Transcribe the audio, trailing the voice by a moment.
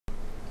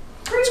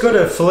go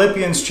to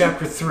Philippians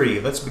chapter 3.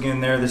 Let's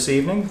begin there this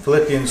evening.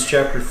 Philippians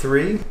chapter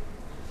 3.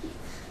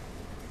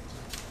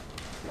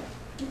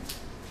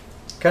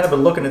 Kind of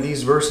been looking at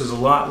these verses a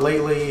lot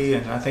lately,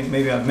 and I think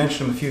maybe I've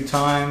mentioned them a few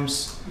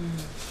times.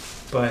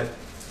 But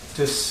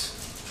just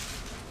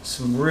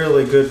some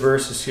really good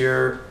verses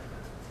here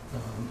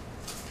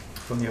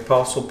from the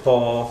Apostle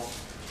Paul.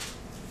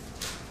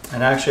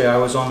 And actually, I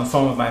was on the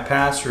phone with my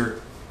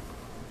pastor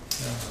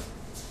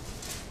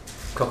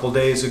a couple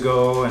days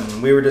ago,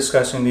 and we were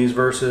discussing these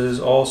verses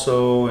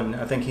also, and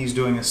I think he's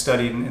doing a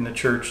study in the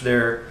church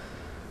there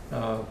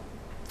of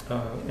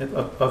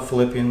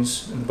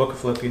Philippians, in the book of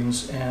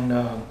Philippians,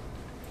 and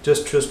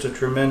just a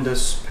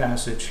tremendous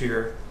passage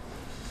here.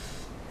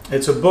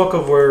 It's a book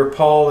of where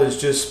Paul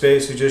is just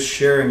basically just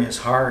sharing his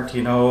heart,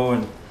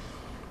 and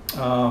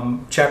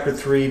chapter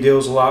 3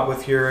 deals a lot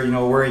with here,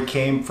 where he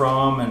came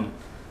from, and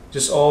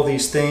just all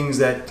these things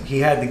that he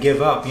had to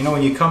give up.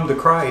 When you come to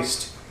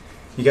Christ,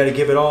 you got to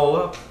give it all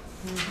up.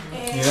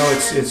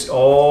 It's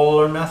all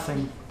or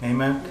nothing.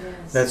 Amen.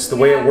 Yes. That's the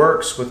way it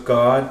works with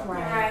God.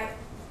 Right.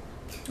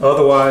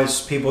 Otherwise,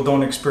 people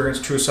don't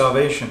experience true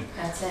salvation.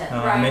 That's it.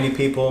 Many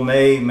people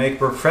may make a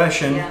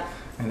profession,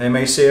 and they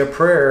may say a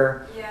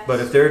prayer,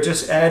 but if they're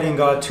just adding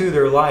God to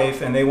their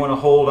life and they want to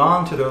hold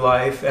on to their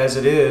life as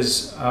it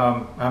is,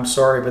 I'm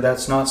sorry, but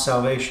that's not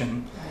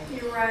salvation.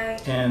 You're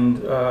right.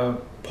 And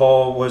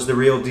Paul was the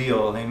real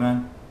deal.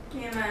 Amen.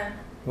 Amen.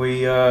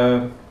 We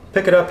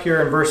pick it up here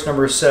in verse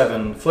number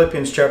 7,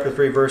 Philippians chapter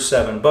 3, verse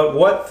 7. But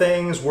what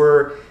things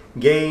were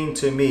gain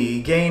to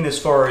me, gain as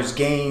far as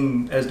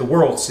gain as the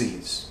world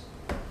sees.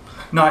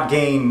 Not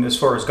gain as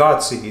far as God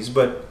sees,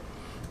 but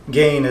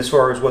gain as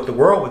far as what the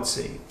world would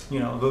see.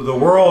 The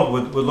world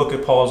would look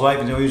at Paul's life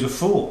and say, he was a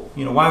fool.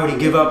 Why would he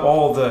give up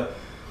all the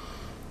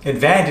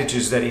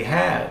advantages that he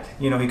had?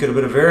 He could have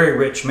been a very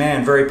rich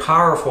man, very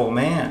powerful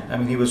man. I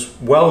mean, he was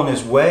well on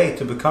his way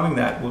to becoming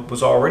that,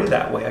 was already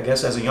that way, I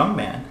guess, as a young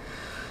man.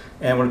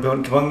 And would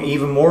have become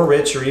even more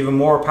rich or even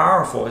more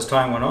powerful as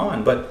time went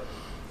on. But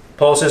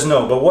Paul says,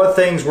 no, but what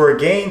things were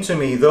gain to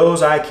me,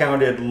 those I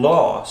counted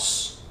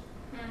loss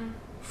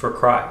for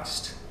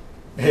Christ.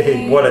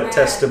 Hey, what a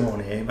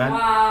testimony, amen?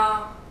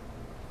 Wow.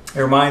 It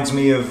reminds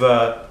me of,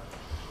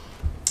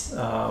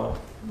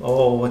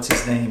 what's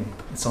his name?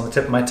 It's on the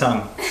tip of my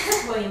tongue.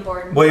 William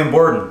Borden. William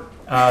Borden,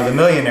 the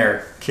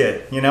millionaire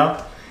kid,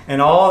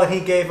 and all that he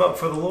gave up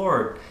for the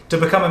Lord to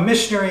become a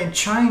missionary in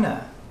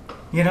China,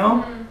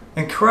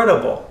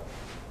 Incredible.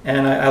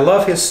 And I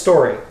love his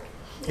story.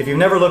 If you've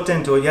never looked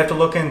into it, you have to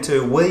look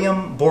into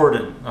William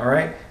Borden, all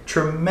right?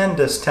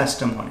 Tremendous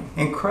testimony.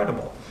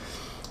 Incredible.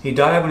 He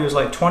died when he was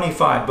like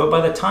 25, but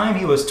by the time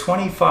he was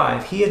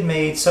 25, he had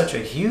made such a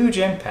huge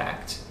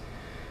impact.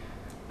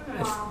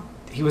 Wow.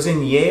 He was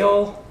in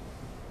Yale,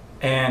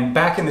 and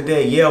back in the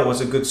day, Yale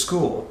was a good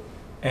school.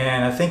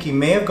 And I think he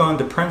may have gone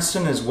to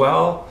Princeton as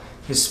well.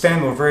 His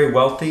family were very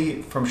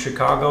wealthy from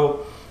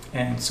Chicago,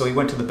 and so he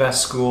went to the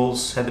best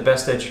schools, had the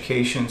best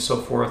education, and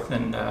so forth.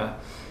 And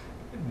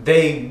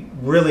they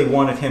really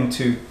wanted him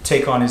to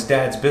take on his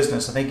dad's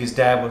business. I think his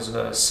dad was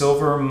a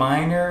silver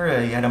miner.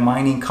 He had a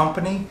mining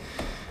company.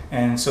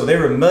 And so they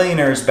were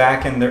millionaires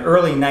back in the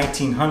early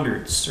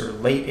 1900s, or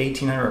late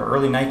 1800s, or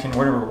early 1900s,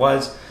 whatever it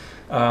was.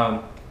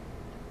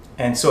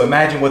 And so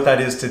imagine what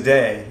that is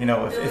today.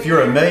 If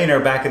you're a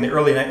millionaire back in the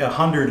early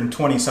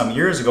 120-some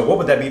years ago, what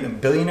would that be? The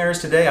billionaires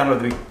today? I don't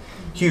know, they'd be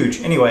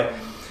huge. Anyway,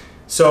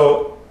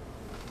 so,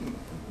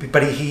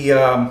 but he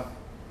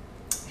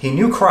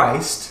knew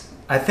Christ,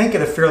 I think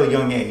at a fairly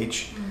young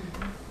age.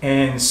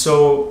 And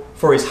so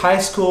for his high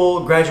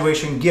school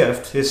graduation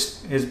gift,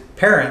 his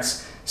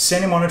parents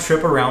sent him on a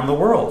trip around the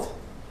world.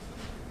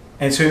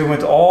 And so he went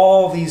to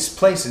all these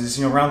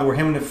places, around the world.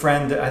 Him and a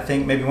friend, I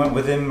think, maybe went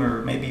with him,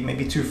 or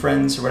maybe two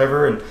friends or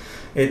whatever. And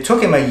it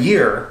took him a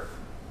year.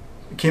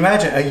 Can you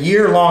imagine? A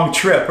year-long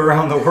trip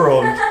around the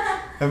world.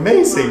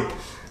 Amazing. Wow.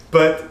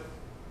 But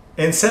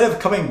instead of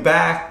coming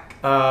back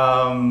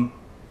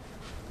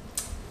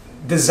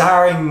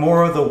desiring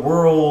more of the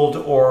world,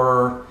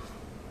 or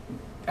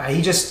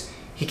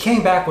he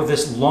came back with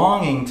this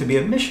longing to be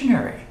a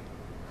missionary.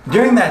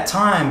 During that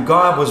time,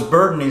 God was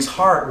burdening his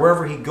heart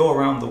wherever he'd go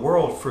around the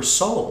world for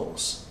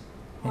souls.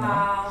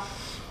 Wow.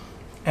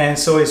 And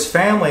so his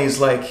family's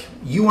like,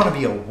 you want to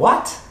be a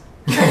what?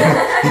 Here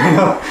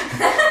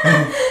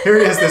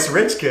he is, this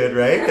rich kid,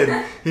 right?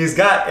 And he's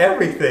got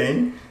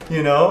everything,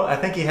 I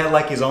think he had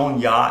like his own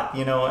yacht,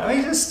 I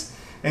mean, just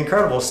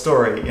incredible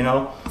story,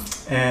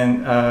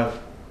 And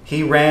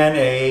he ran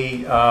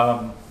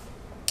a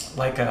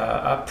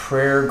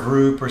prayer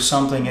group or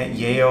something at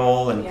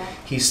Yale, and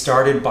he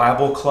started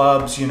Bible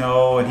clubs,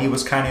 and he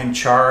was kind of in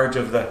charge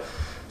of the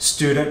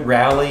student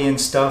rally and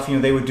stuff,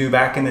 they would do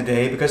back in the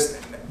day, because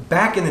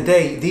back in the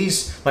day,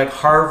 these like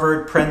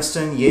Harvard,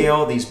 Princeton,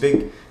 Yale, these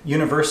big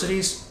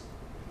universities,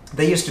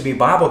 they used to be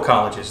Bible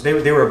colleges.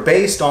 They were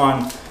based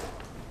on,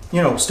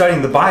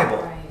 studying the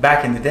Bible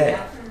back in the day.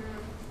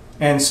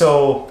 And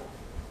so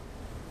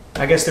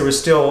I guess there was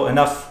still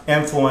enough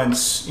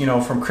influence,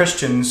 from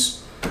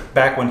Christians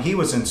back when he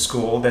was in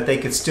school, that they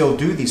could still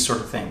do these sort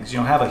of things. You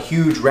know, have a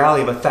huge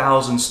rally of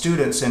 1,000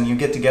 students and you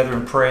get together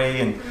and pray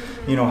and,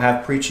 you know,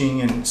 have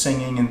preaching and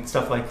singing and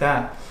stuff like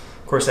that.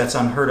 Of course, that's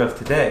unheard of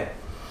today.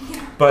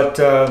 Yeah. But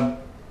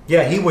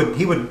yeah, he would,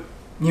 you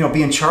know,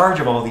 be in charge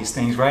of all these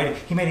things, right?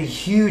 He made a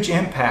huge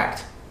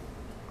impact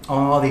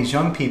on all these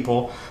young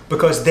people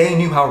because they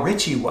knew how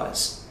rich he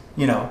was,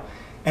 you know,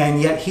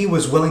 and yet he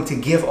was willing to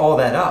give all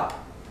that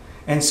up.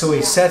 And so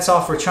he sets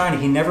off for China.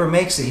 He never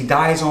makes it. He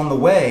dies on the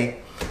way.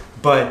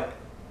 But,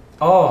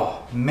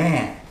 oh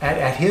man,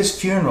 at his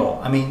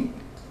funeral, I mean,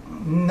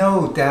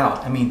 no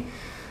doubt. I mean,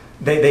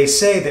 they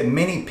say that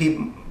many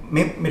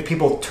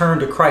people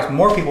turned to Christ.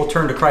 More people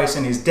turned to Christ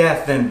in his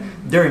death than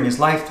during his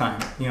lifetime,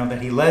 you know,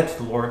 that he led to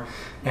the Lord.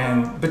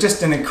 But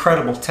just an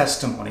incredible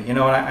testimony, you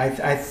know.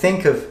 And I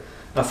think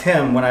of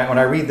him when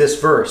I read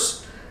this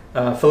verse,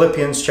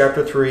 Philippians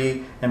chapter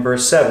 3 and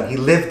verse 7. He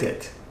lived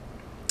it.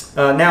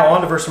 Now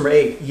on to verse number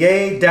 8.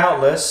 Yea,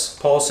 doubtless,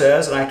 Paul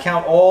says, and I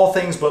count all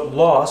things but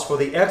loss for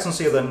the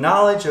excellency of the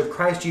knowledge of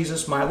Christ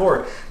Jesus my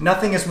Lord.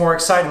 Nothing is more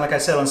exciting, like I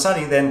said on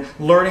Sunday, than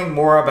learning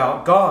more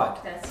about God.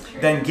 That's true.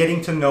 Than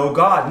getting to know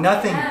God.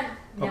 Nothing.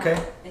 No,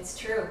 Okay? it's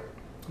true.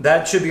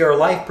 That should be our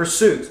life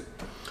pursuit.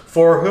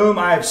 For whom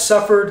I have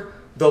suffered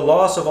the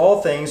loss of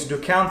all things, to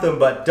count them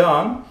but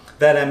dung,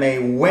 that I may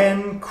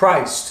win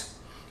Christ,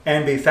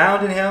 and be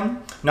found in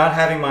him, not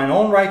having mine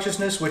own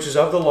righteousness, which is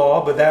of the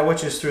law, but that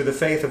which is through the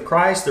faith of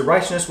Christ, the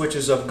righteousness which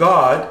is of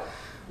God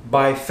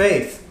by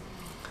faith,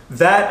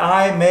 that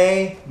I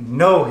may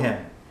know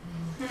him.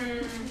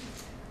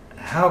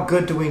 How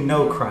good do we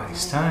know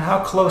Christ? Huh?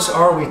 How close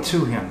are we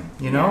to him,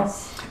 you know?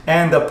 Yes.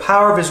 And the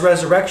power of his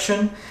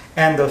resurrection,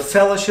 and the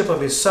fellowship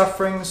of his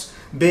sufferings,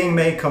 being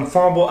made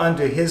conformable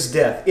unto his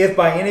death, if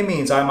by any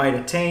means I might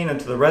attain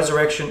unto the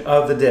resurrection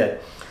of the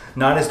dead.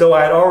 Not as though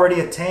I had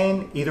already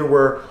attained, either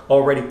were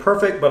already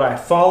perfect, but I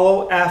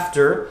follow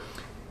after,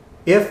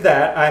 if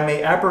that I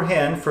may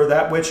apprehend for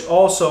that which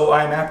also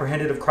I am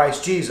apprehended of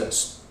Christ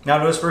Jesus. Now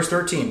notice verse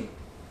 13.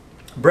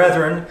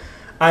 Brethren,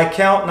 I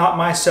count not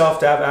myself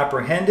to have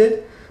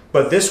apprehended,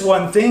 but this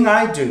one thing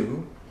I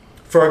do,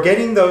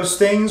 forgetting those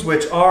things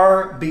which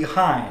are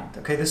behind.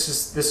 Okay, this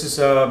is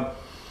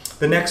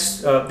the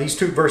next, these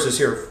two verses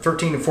here,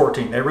 13 and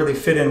 14. They really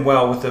fit in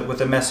well with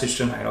the message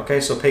tonight. Okay,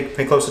 so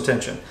pay close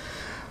attention.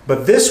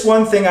 But this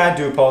one thing I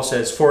do, Paul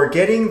says,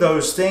 forgetting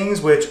those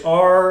things which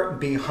are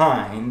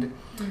behind,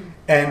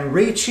 and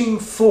reaching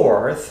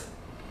forth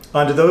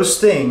unto those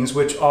things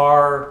which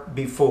are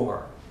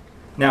before.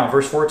 Now,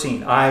 verse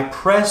 14. I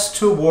press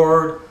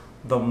toward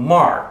the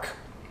mark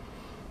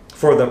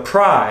for the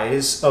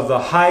prize of the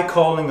high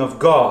calling of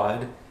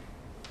God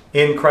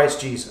in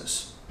Christ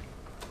Jesus.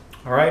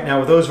 All right, now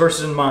with those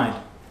verses in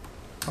mind,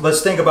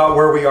 let's think about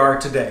where we are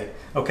today.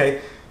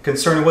 Okay,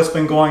 concerning what's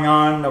been going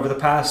on over the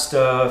past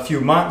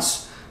few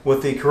months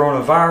with the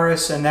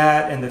coronavirus and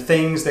that, and the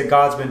things that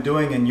God's been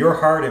doing in your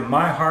heart and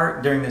my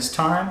heart during this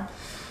time.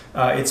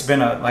 It's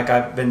been like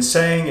I've been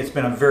saying, it's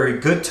been a very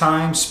good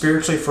time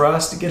spiritually for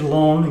us to get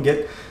alone and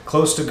get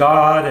close to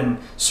God and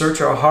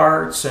search our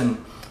hearts.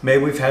 And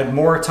maybe we've had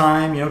more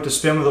time, you know, to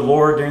spend with the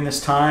Lord during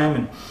this time.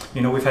 And,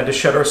 you know, we've had to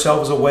shut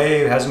ourselves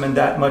away. It hasn't been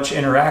that much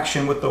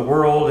interaction with the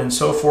world and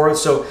so forth.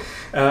 So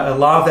a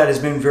lot of that has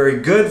been very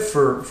good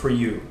for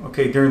you,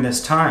 okay, during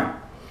this time.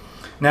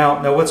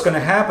 Now what's going to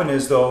happen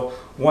is, though,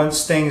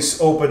 once things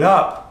open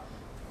up,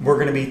 we're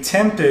going to be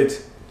tempted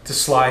to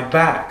slide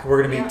back.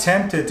 We're going to be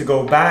tempted to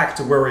go back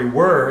to where we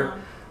were.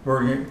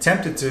 We're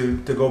tempted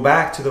to go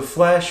back to the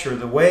flesh or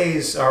the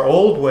ways, our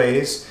old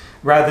ways,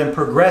 rather than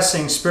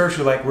progressing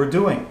spiritually like we're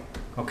doing.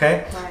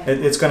 Okay? Right.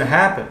 It's going to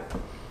happen.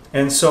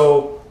 And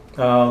so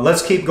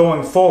let's keep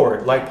going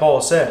forward, like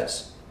Paul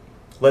says.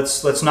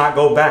 Let's not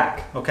go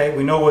back. Okay?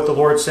 We know what the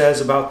Lord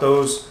says about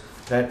those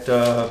that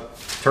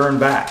turn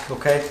back.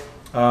 Okay?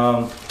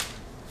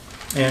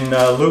 In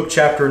Luke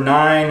chapter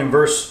 9 and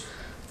verse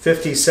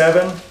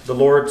 57, the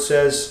Lord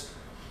says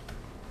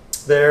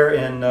there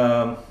in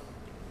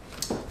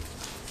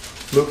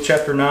Luke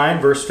chapter 9,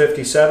 verse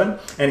 57,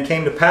 and it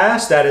came to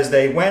pass that as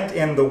they went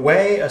in the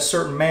way, a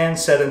certain man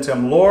said unto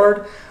him,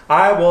 Lord,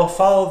 I will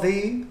follow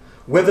thee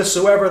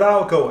whithersoever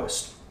thou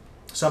goest.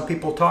 Some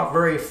people talk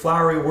very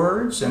flowery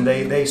words, and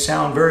they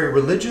sound very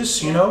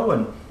religious, you know,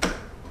 and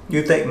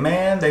you think,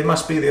 man, they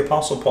must be the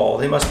Apostle Paul.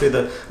 They must be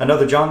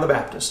another John the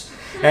Baptist.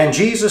 And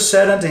Jesus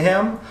said unto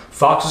him,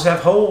 Foxes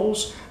have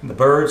holes, and the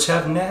birds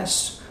have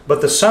nests, but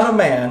the Son of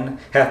Man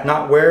hath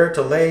not where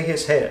to lay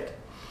his head.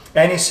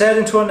 And he said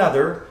unto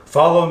another,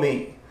 Follow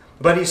me.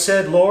 But he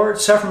said, Lord,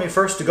 suffer me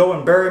first to go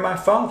and bury my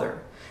father.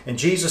 And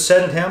Jesus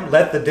said unto him,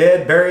 Let the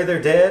dead bury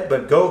their dead,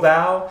 but go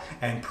thou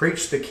and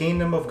preach the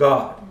kingdom of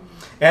God.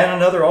 And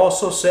another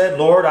also said,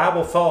 Lord, I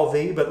will follow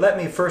thee, but let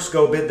me first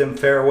go bid them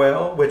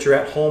farewell, which are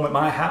at home at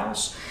my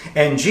house.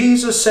 And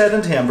Jesus said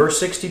unto him, verse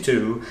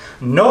 62,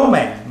 No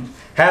man,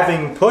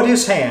 having put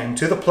his hand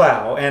to the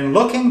plow and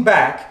looking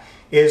back,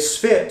 is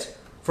fit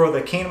for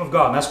the kingdom of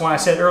God. And that's why I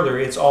said earlier,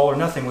 it's all or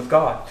nothing with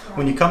God. Right.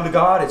 When you come to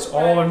God, it's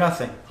all or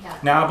nothing. Yeah.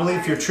 Now, I believe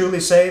if you're truly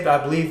saved,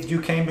 I believe you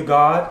came to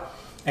God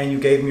and you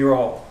gave Him your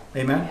all.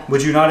 Amen? Yeah.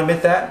 Would you not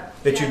admit that?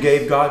 That Yes.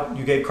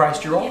 you gave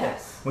Christ your all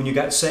Yes. when you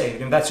got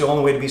saved. And that's the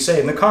only way to be saved.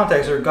 In the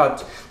context there,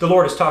 the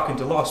Lord is talking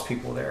to lost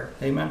people there.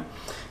 Amen?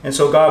 And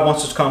so God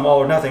wants us to come all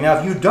or nothing. Now,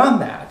 if you've done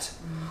that,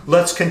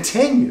 let's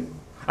continue.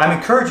 I'm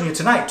encouraging you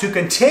tonight to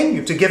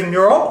continue to give Him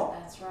your all.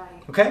 That's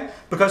right. Okay?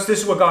 Because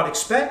this is what God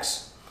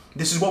expects.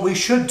 This is what we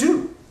should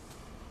do.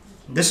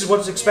 This is what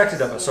is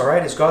expected of us, all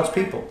right, as God's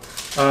people.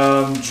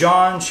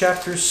 John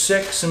chapter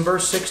 6 and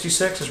verse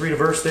 66. Let's read a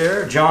verse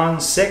there. John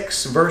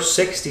 6, verse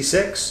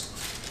 66.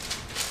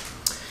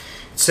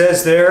 It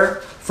says there,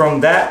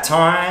 from that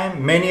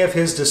time, many of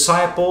His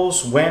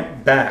disciples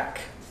went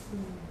back.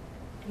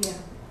 Yeah.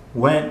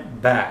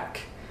 Went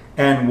back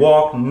and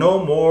walked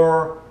no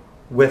more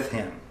with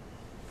Him.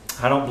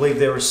 I don't believe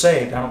they were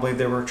saved. I don't believe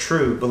they were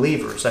true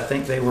believers. I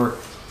think they were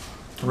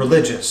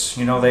religious.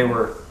 You know, they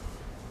were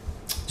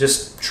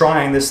just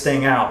trying this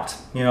thing out,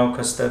 you know,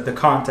 because the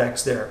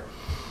context there.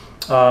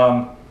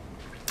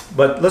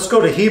 But let's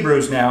go to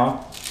Hebrews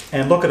now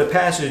and look at a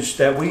passage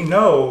that we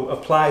know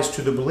applies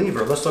to the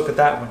believer. Let's look at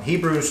that one.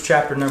 Hebrews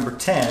chapter number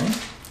 10.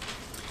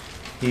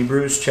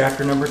 Hebrews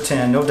chapter number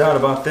 10. No doubt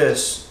about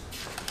this.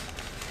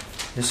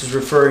 This is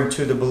referring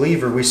to the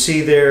believer. We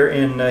see there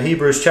in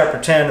Hebrews chapter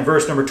 10,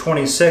 verse number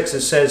 26,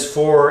 it says,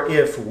 for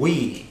if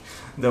we,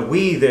 the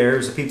we there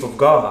is the people of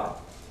God.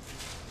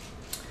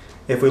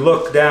 If we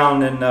look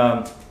down in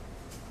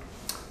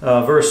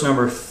verse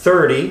number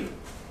 30,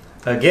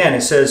 again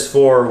it says,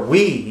 for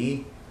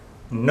we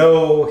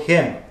know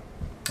Him.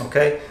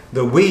 Okay?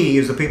 The we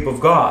is the people of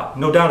God.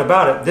 No doubt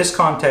about it. This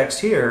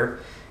context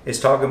here is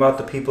talking about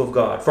the people of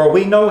God. For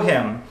we know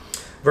Him,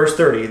 verse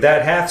 30,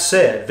 that hath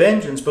said,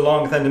 vengeance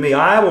belongeth unto me,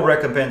 I will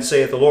recompense,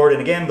 saith the Lord.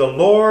 And again, the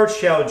Lord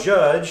shall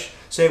judge,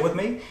 say it with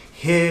me,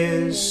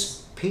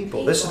 His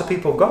people. This is the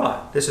people of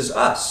God. This is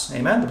us.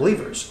 Amen? The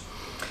believers.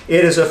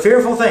 It is a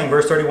fearful thing,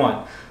 verse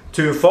 31,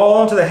 to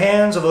fall into the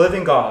hands of the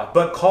living God,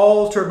 but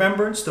call to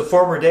remembrance the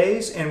former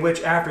days in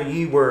which after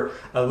ye were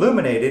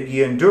illuminated,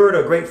 ye endured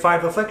a great fight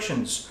of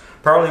afflictions,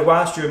 partly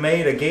whilst you were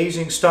made a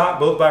gazing stock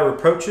both by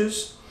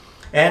reproaches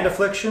and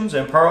afflictions,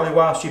 and partly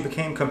whilst ye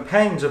became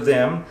companions of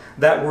them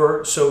that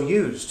were so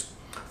used.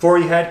 For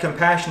ye had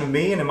compassion of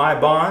me and in my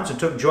bonds, and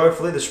took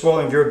joyfully the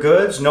spoiling of your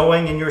goods,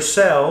 knowing in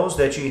yourselves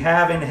that ye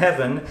have in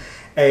heaven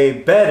a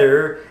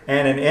better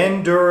and an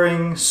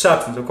enduring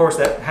substance. Of course,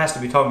 that has to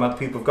be talking about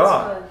the people of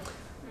God.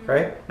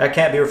 Right? That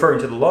can't be referring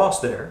to the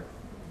lost there.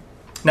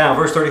 Now,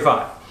 verse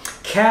 35.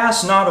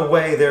 Cast not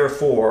away,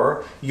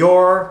 therefore,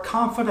 your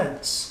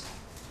confidence.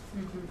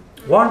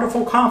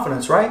 Wonderful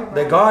confidence, right?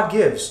 That God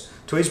gives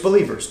to His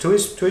believers, to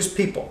His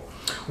people,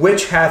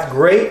 which hath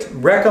great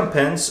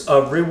recompense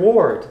of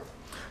reward.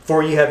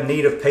 For ye have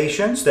need of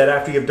patience, that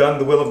after ye have done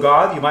the will of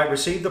God, you might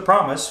receive the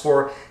promise.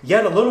 For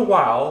yet a little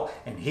while,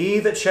 and He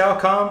that shall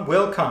come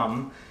will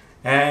come,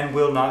 and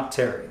will not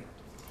tarry.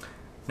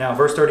 Now,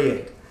 verse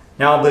 38.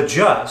 Now the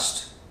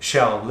just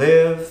shall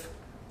live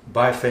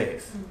by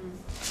faith.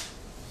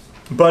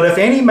 But if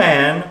any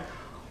man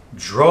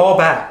draw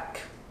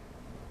back,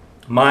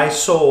 my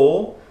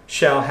soul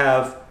shall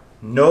have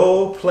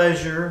no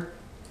pleasure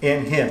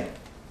in him.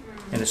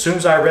 And as soon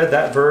as I read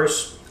that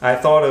verse, I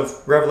thought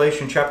of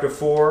Revelation chapter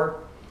 4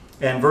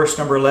 and verse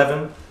number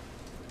 11.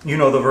 You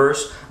know the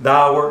verse.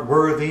 Thou art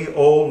worthy,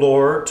 O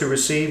Lord, to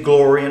receive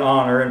glory and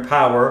honor and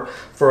power,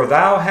 for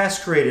Thou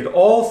hast created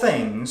all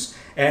things,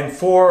 and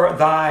for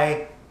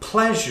Thy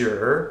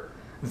pleasure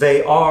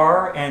they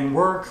are and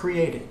were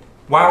created.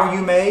 Why were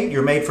you made?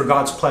 You're made for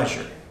God's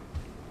pleasure.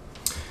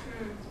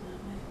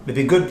 It'd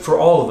be good for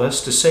all of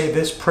us to say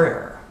this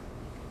prayer.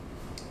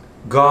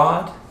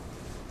 God,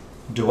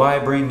 do I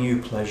bring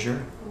you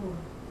pleasure?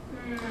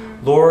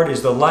 Lord,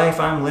 is the life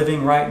I'm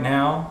living right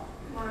now,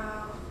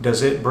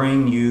 does it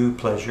bring you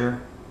pleasure?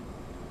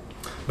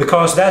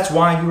 Because that's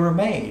why you were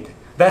made.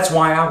 That's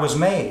why I was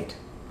made.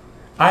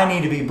 I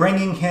need to be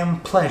bringing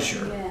Him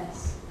pleasure.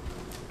 Yes.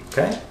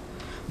 Okay?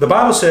 The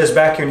Bible says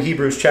back here in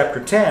Hebrews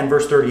chapter 10,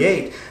 verse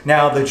 38,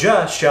 now the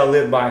just shall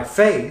live by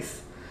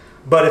faith,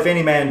 but if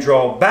any man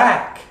draw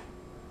back,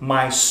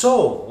 my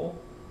soul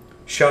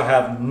shall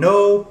have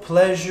no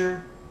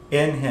pleasure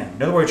in him.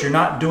 In other words, you're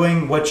not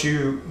doing what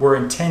you were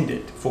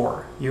intended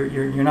for.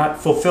 You're not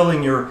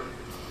fulfilling your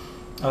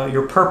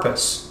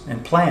purpose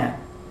and plan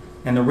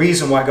and the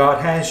reason why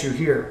God has you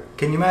here.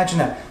 Can you imagine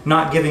that?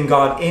 Not giving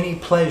God any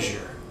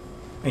pleasure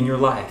in your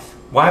life.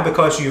 Why?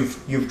 Because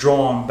you've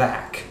drawn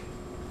back.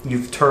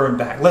 You've turned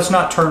back. Let's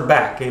not turn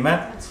back.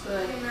 Amen? That's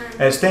good. Amen.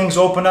 As things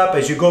open up,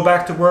 as you go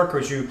back to work, or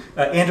as you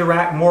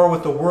interact more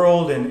with the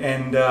world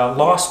and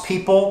lost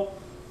people,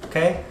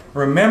 okay?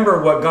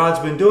 Remember what God's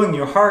been doing in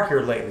your heart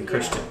here lately,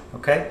 Christian,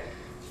 okay?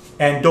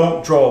 And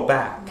don't draw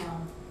back.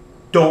 No.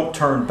 Don't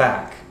turn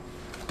back.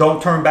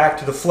 Don't turn back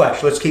to the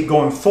flesh. Let's keep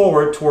going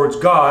forward towards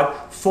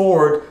God,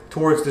 forward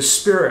towards the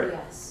Spirit.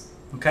 Yes.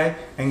 Okay?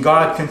 And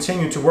God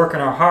continue to work in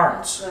our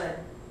hearts. That's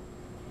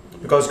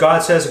good. Because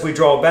God says if we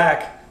draw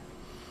back,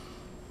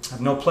 I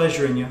have no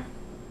pleasure in you.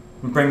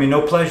 You bring me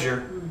no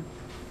pleasure.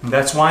 And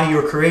that's why you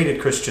were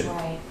created, Christian.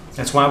 Right.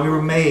 That's why we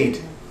were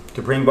made.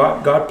 to bring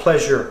God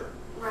pleasure.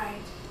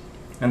 Right.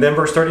 And then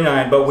verse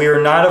 39, but we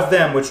are not of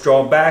them which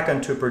draw back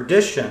unto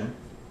perdition,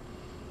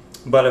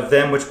 but of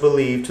them which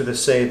believe to the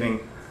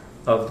saving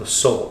of the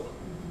soul.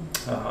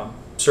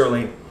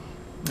 Certainly,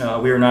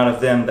 we are not of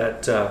them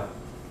that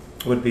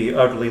would be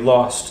utterly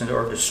lost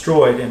or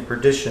destroyed in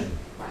perdition.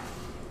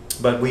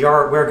 But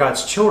we're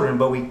God's children,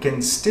 but we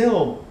can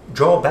still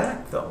draw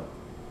back, though.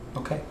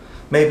 Okay,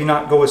 maybe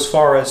not go as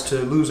far as to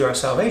lose our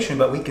salvation,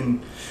 but we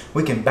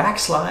can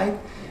backslide,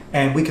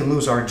 and we can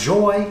lose our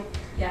joy,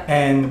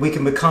 and we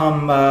can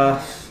become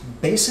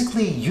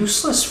basically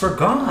useless for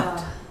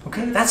God.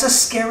 Okay, that's a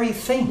scary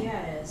thing.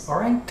 Yeah, it is. All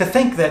right, to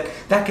think that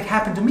that could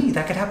happen to me,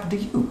 that could happen to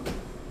you.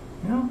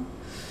 You know,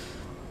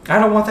 I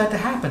don't want that to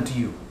happen to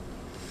you.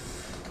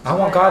 I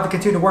want God to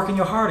continue to work in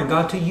your heart and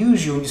God to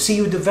use you and see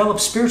you develop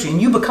spiritually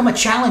and you become a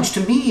challenge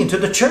to me and to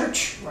the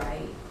church.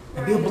 Right.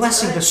 And be a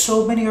blessing to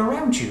so many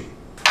around you.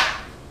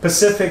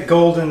 Pacific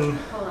golden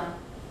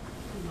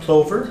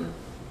plover.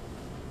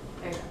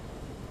 There you go.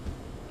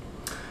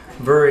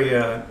 Very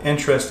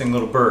interesting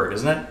little bird,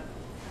 isn't it?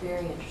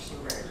 Very interesting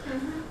bird.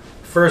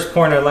 First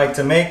point I'd like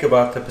to make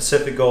about the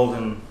Pacific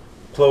golden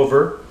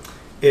plover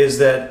is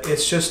that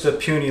it's just a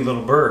puny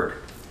little bird.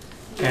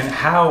 And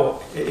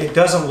how it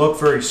doesn't look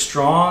very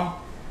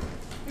strong.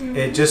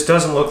 It just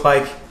doesn't look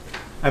like,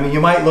 I mean,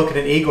 you might look at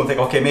an eagle and think,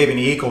 okay, maybe an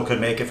eagle could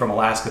make it from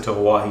Alaska to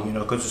Hawaii, you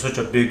know, because it's such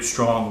a big,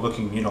 strong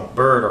looking, you know,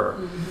 bird.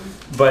 Or,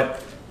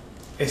 but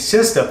it's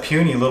just a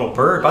puny little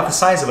bird, about the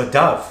size of a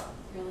dove.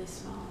 Really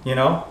small. You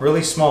know,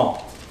 really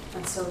small.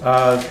 That's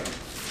so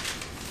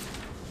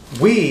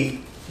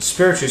We,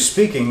 spiritually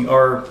speaking,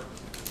 are,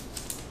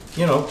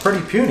 you know,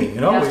 pretty puny.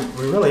 You know,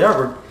 we really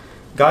are.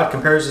 God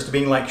compares us to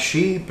being like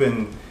sheep,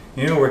 and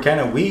you know, we're kind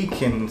of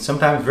weak and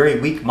sometimes very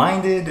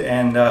weak-minded,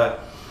 and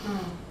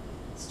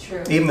it's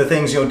true. even the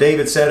things, you know,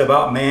 David said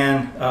about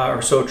man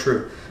are so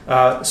true.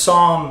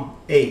 Psalm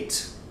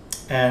 8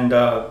 and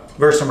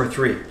verse number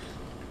 3.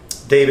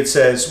 David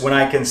says, when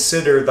I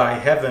consider thy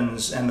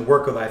heavens and the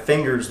work of thy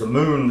fingers, the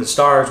moon, the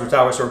stars which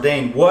thou hast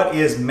ordained, what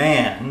is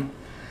man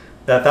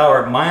that thou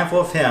art mindful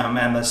of him,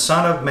 and the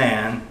son of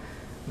man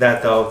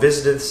that thou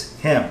visitest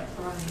him?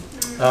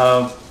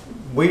 Right.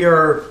 We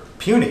are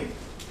puny.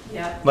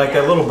 Like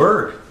that little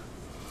bird.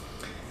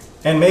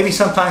 And maybe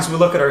sometimes we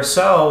look at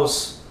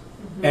ourselves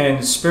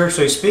and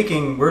spiritually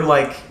speaking, we're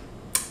like,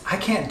 I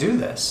can't do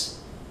this.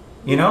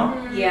 You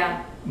know?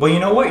 Yeah. Well, you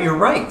know what? You're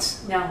right.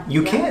 No.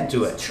 You can't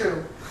do it. It's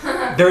true.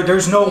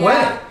 There's no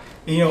way.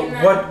 You know,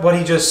 what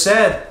he just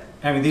said,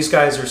 I mean, these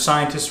guys are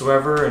scientists or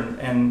whatever,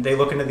 and they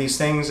look into these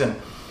things, and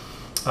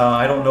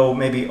I don't know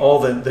maybe all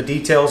the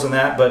details in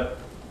that, but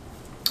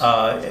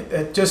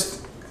it just...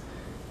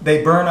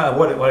 They burn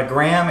a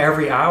gram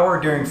every hour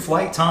during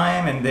flight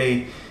time, and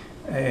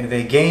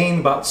they gain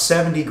about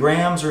 70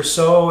 grams or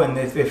so. And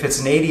if it's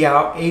an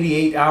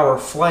 88-hour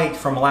flight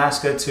from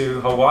Alaska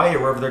to Hawaii or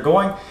wherever they're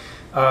going,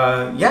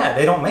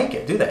 they don't make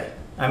it, do they?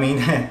 I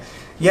mean,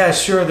 yeah,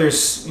 sure,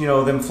 there's, you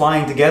know, them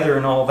flying together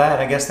and all that.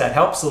 I guess that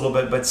helps a little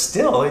bit, but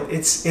still,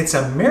 it's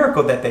a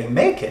miracle that they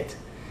make it.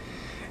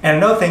 And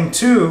another thing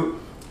too,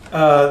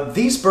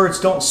 these birds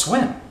don't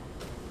swim,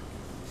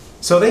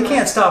 so they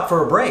can't stop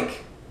for a break.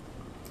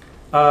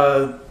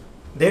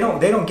 They don't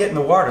get in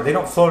the water. They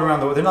don't float around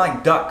the water. They're not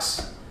like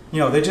ducks. You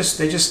know, they just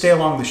stay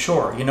along the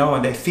shore, you know,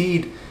 and they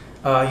feed.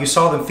 You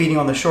saw them feeding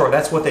on the shore.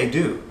 That's what they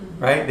do,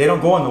 right? They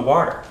don't go in the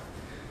water.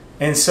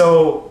 And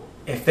so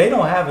if they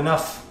don't have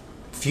enough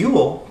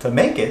fuel to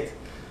make it,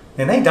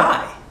 then they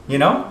die, you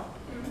know?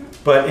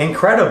 But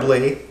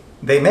incredibly,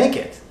 they make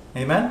it.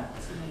 Amen?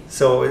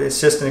 So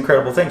it's just an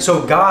incredible thing.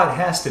 So God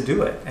has to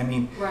do it. I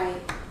mean, right.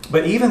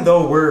 But even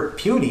though we're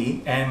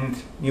puny and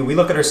you know, we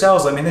look at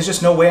ourselves, I mean, there's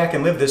just no way I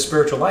can live this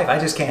spiritual life. I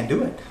just can't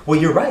do it. Well,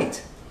 you're right.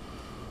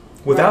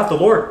 Without the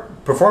Lord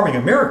performing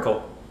a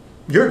miracle,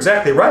 you're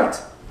exactly right.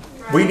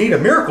 We need a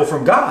miracle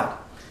from God.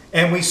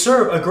 And we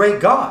serve a great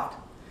God.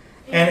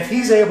 And if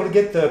He's able to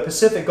get the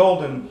Pacific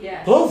golden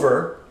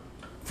plover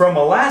from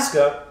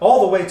Alaska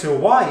all the way to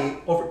Hawaii,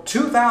 over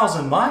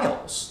 2,000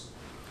 miles,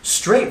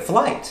 straight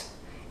flight,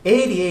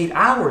 88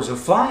 hours of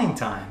flying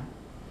time,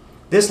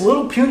 this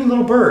little puny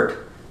little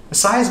bird, the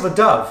size of a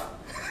dove.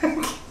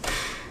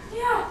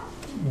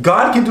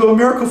 God can do a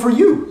miracle for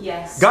you.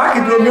 Yes. God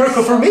can do a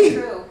miracle for me.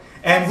 True.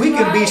 And we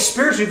can be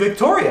spiritually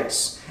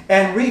victorious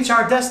and reach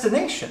our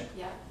destination.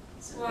 Yeah.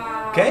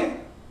 Wow. Okay?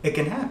 It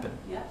can happen.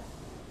 Yeah.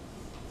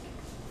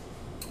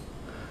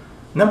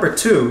 Number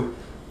 2,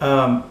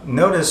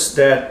 notice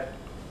that,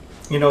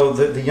 you know,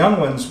 the young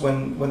ones,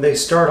 when they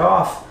start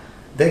off,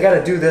 they got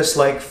to do this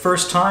like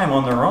first time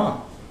on their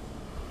own.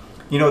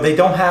 You know, they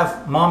don't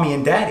have mommy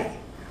and daddy.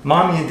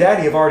 Mommy and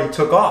daddy have already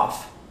took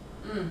off.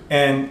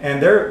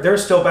 And they're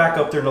still back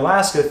up there in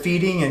Alaska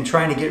feeding and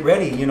trying to get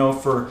ready, you know,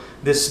 for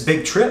this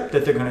big trip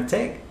that they're going to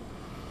take.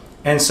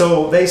 And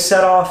so they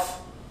set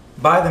off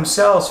by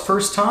themselves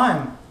first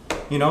time,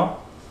 you know.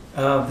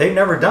 They've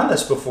never done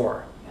this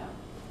before.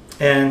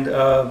 And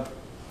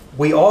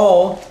we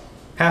all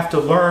have to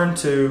learn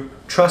to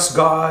trust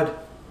God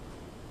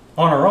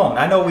on our own.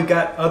 I know we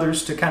got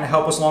others to kind of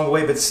help us along the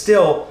way, but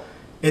still,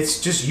 it's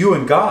just you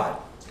and God.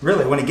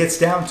 Really, when it gets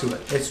down to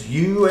it, it's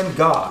you and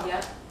God.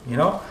 Yep. You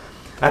know,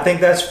 I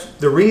think that's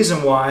the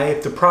reason why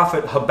the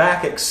prophet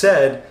Habakkuk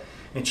said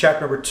in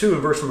chapter number 2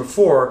 and verse number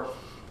 4,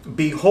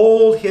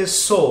 "Behold, his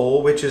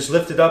soul, which is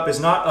lifted up, is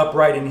not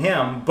upright in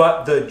him,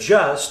 but the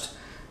just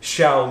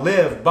shall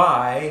live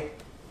by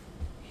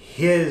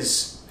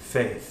his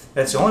faith."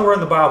 That's the only word in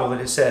the Bible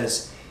that it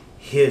says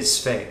his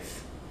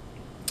faith.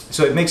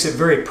 So it makes it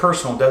very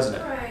personal, doesn't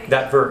it? Right.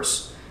 That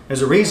verse.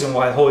 There's a reason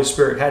why the Holy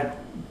Spirit had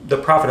the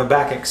prophet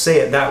Habakkuk say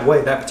it that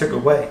way, that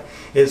particular way.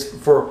 Is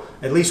for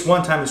at least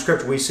one time in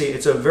Scripture we see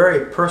it's a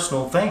very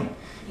personal thing.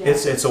 Yeah.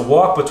 It's a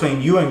walk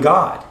between you and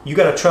God. You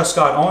got to trust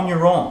God on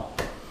your own.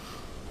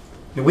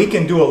 We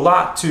can do a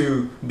lot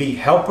to be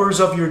helpers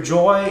of your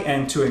joy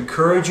and to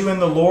encourage you in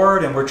the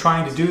Lord, and we're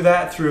trying to do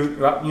that through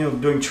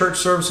doing church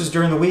services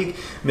during the week.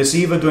 Miss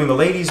Eva doing the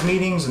ladies'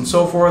 meetings and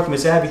so forth.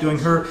 Miss Abby doing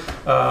her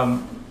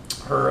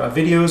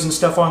videos and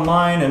stuff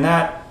online, and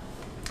that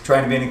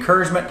trying to be an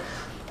encouragement.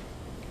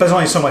 But there's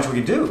only so much we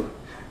can do.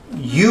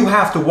 You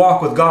have to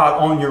walk with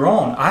God on your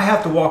own. I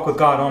have to walk with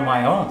God on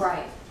my own.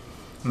 Right.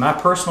 My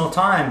personal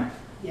time,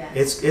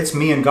 Yes. it's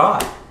me and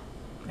God.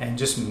 And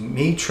just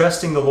me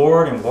trusting the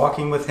Lord and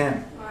walking with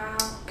Him.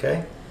 Wow.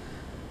 Okay?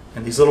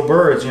 And these little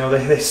birds,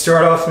 they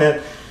start off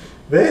and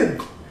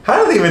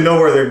how do they even know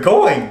where they're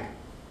going?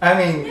 I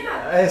mean,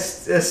 Yeah.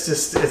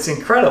 it's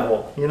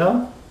incredible,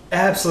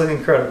 Absolutely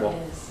incredible.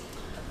 It is.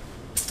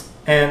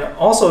 And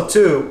also,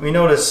 too, we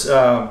notice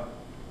that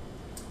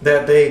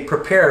they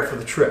prepare for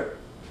the trip.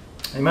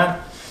 Amen?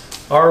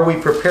 Are we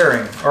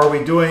preparing? Are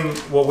we doing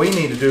what we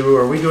need to do?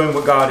 Are we doing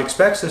what God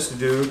expects us to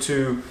do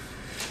to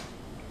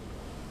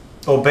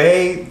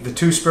obey the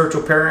two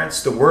spiritual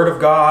parents, the Word of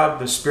God,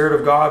 the Spirit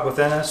of God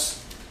within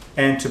us,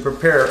 and to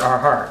prepare our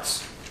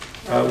hearts?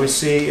 We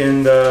see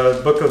in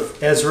the book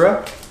of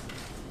Ezra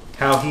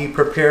how he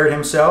prepared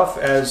himself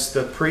as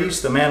the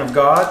priest, the man of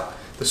God,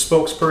 the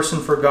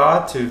spokesperson for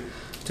God to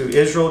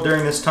Israel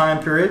during this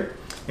time period.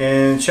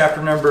 In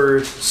chapter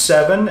number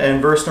 7 and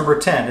verse number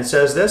 10, it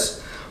says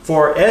this,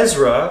 "For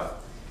Ezra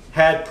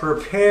had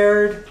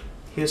prepared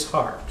his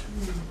heart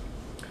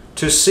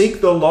to seek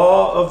the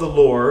law of the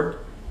Lord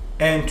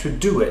and to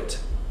do it,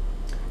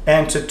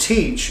 and to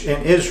teach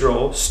in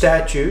Israel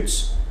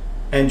statutes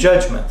and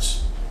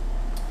judgments."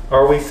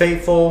 Are we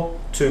faithful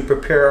to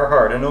prepare our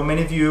heart? I know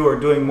many of you are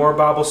doing more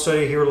Bible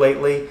study here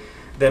lately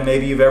than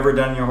maybe you've ever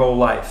done your whole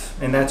life.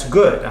 And that's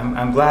good.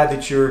 I'm glad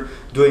that you're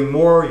doing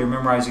more, you're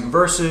memorizing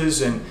verses,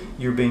 and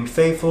you're being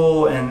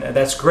faithful, and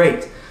that's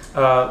great.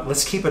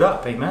 Let's keep it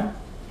up, amen?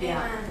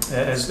 Yeah.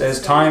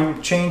 As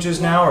time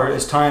changes now, or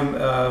as time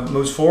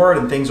moves forward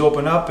and things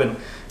open up, and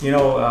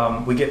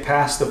we get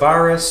past the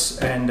virus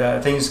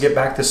and things get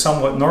back to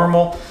somewhat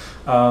normal,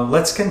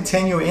 let's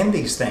continue in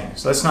these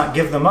things. Let's not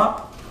give them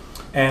up.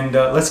 And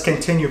let's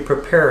continue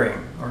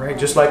preparing, all right?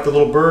 Just like the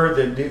little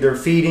bird, they're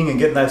feeding and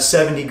getting that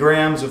 70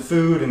 grams of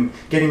food and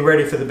getting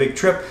ready for the big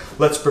trip.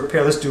 Let's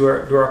prepare, let's do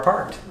our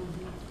part,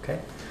 okay?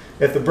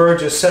 If the bird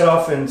just set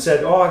off and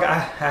said, "Oh, I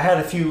had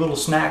a few little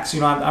snacks,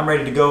 I'm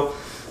ready to go,"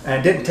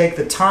 and didn't take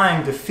the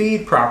time to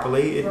feed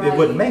properly, it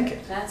wouldn't make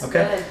it, That's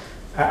okay?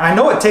 good. I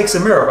know it takes a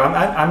miracle.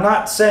 I'm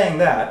not saying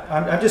that.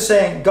 I'm just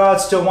saying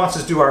God still wants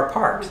us to do our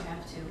part, We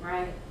have to,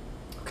 right?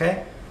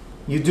 okay?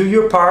 You do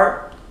your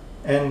part,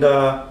 and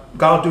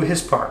God will do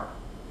His part.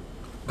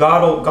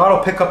 God will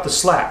pick up the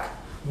slack,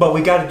 but we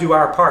got to do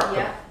our part.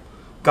 Yeah.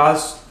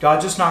 God's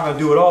just not going to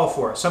do it all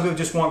for us. Some people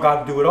just want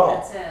God to do it all.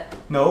 That's it.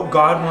 No,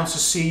 God wants to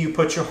see you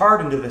put your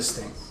heart into this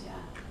thing. Yeah.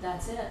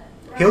 That's it.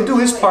 He'll do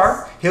His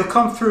part. He'll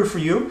come through for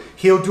you.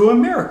 He'll do a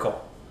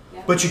miracle.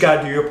 Yeah. But you got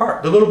to do your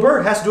part. The little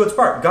bird has to do its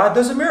part. God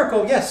does a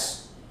miracle,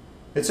 yes.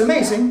 It's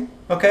amazing,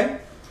 okay?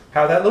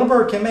 How that little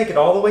bird can make it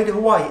all the way to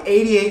Hawaii.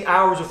 88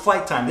 hours of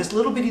flight time. This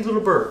little bitty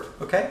little bird,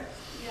 okay?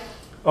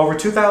 Over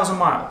 2,000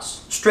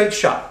 miles, straight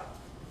shot,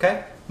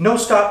 okay? No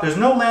stop, there's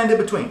no land in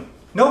between,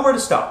 nowhere to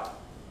stop,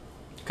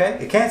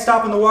 okay? It can't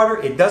stop in the water,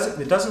 it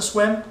doesn't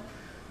swim.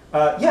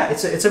 Yeah,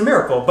 it's a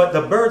miracle, but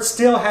the bird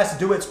still has to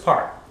do its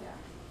part.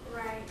 Yeah.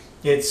 Right.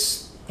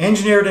 It's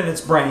engineered in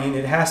its brain,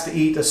 it has to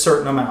eat a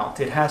certain amount,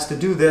 it has to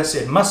do this,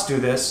 it must do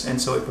this, and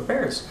so it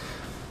prepares.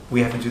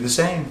 We have to do the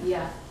same.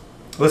 Yeah.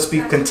 Let's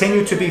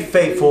continue to be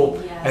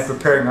faithful Yes. at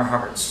preparing our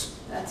hearts.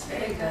 That's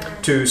very good.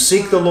 To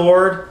seek the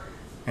Lord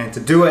and to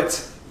do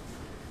it,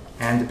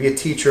 and to be a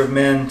teacher of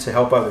men to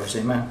help others,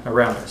 amen,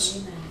 around us.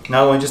 Amen.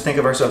 Not only just think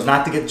of ourselves,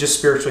 not to get just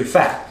spiritually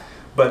fat,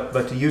 but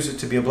to use it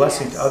to be a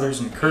blessing Yes. to others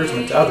and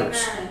encouragement to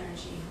others.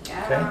 Energy.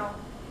 Yeah.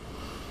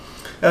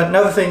 Okay.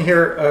 Another thing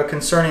here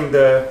concerning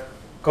the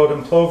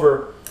golden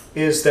plover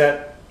is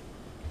that,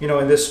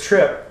 in this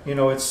trip,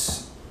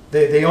 it's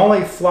they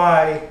only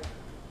fly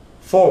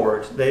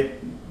forward.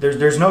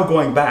 There's no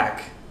going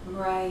back.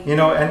 Right.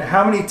 And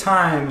how many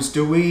times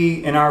do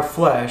we in our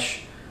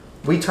flesh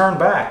we turn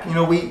back?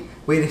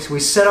 We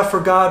set up for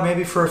God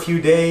maybe for a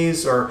few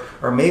days or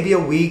maybe a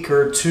week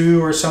or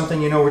two or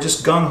something. We're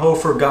just gung-ho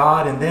for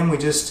God, and then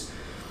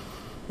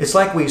It's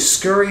like we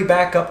scurry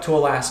back up to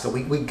Alaska.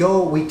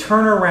 We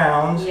turn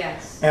around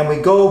Yes. and we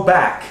go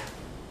back.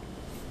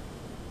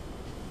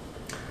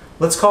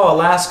 Let's call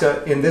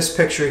Alaska in this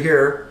picture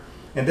here,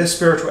 in this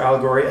spiritual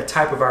allegory, a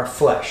type of our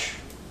flesh.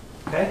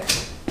 Okay?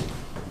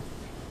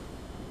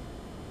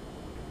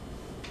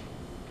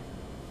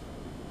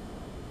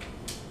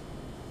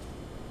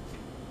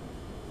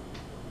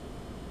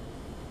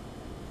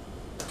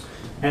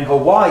 And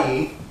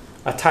Hawaii,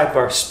 a type of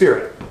our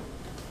spirit.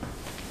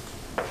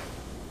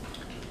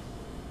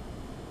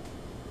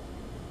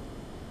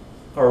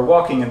 Or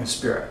walking in the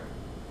Spirit.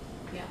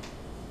 Yeah.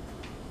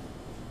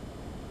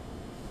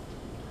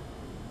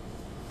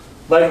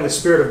 Letting the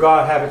Spirit of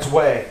God have its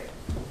way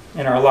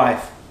in our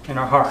life, in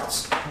our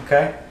hearts.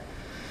 Okay?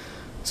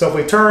 So if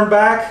we turn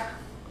back,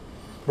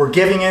 we're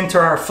giving in to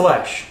our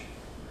flesh.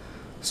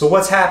 So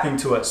what's happening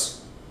to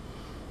us?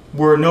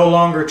 We're no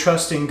longer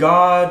trusting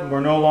God. We're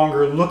no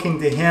longer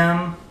looking to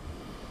Him.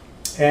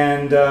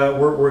 And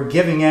we're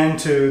giving in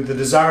to the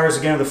desires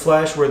again of the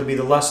flesh, whether it be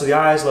the lust of the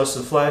eyes, lust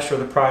of the flesh, or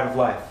the pride of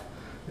life.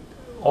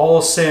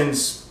 All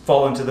sins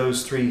fall into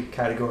those three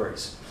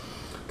categories.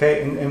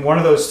 Okay, and one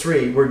of those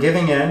three, we're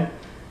giving in,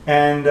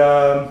 and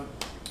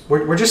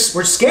we're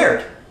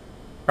scared,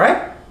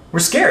 right? We're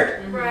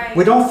scared. Right.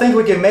 We don't think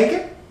we can make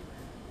it,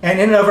 and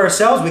in and of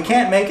ourselves, we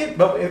can't make it.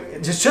 But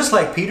it's just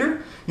like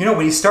Peter, you know,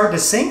 when he started to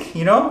sink,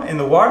 you know, in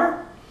the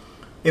water,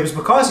 it was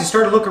because he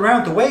started to look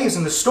around at the waves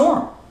and the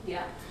storm.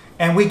 Yeah.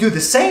 And we do the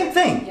same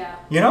thing, Yeah.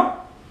 you know.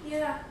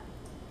 Yeah.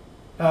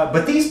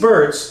 But these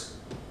birds,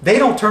 they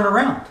don't turn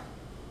around.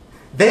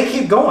 They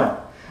keep going.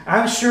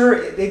 I'm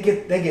sure they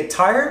get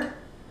tired.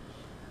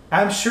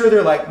 I'm sure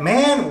they're like,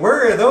 man,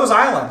 where are those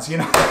islands? You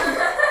know,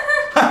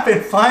 I've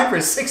been flying for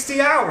 60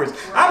 hours.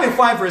 Right. I've been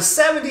flying for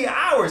 70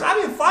 hours.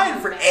 I've been flying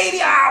for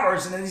 80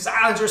 hours, and then these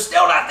islands are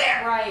still not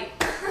there. Right.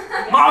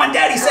 Mom and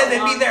Daddy said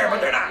they'd be there, but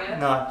they're not. Yeah.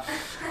 No,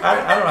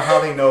 I don't know how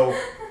they know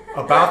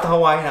about the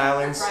Hawaiian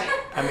Islands. Right.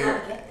 I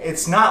mean,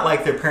 it's not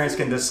like their parents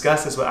can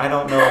discuss this, but I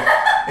don't know.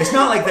 It's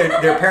not like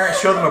their parents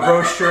show them a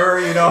brochure,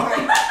 you know.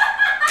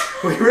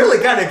 We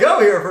really got to go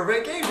here for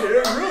vacation.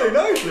 It's really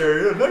nice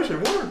there. It's nice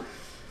and warm.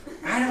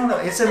 I don't know.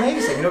 It's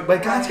amazing, you know.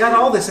 But God's got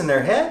all this in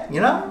their head,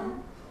 you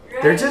know.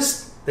 They're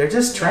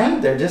just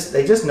trained. They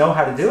just know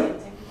how to do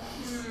it.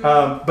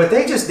 But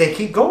they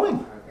keep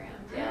going.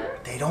 Yeah.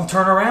 They don't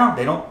turn around.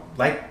 They don't,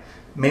 like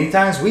many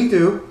times we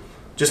do.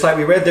 Just like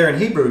we read there in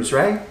Hebrews,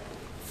 right?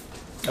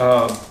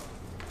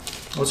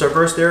 What's our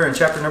verse there in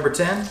chapter number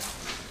 10?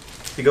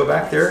 If you go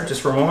back there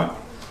just for a moment.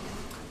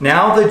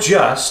 Now the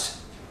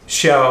just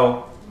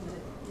shall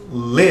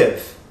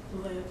live.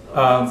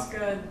 That's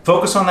good.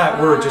 Focus on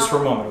that word just for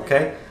a moment,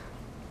 okay?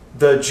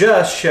 The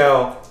just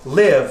shall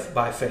live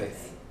by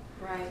faith.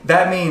 Right.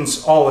 That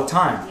means all the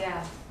time.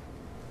 Yeah.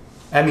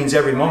 That means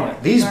every moment.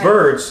 Right. These Right.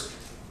 birds,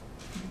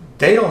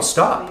 they don't Way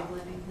stop. of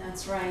living.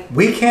 That's right.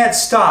 We can't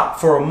stop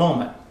for a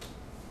moment.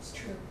 It's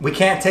true. We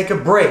can't take a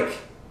break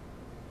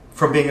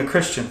from being a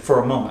Christian for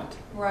a moment.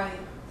 Right.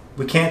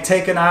 We can't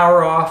take an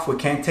hour off. We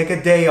can't take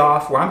a day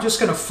off where I'm just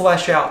going to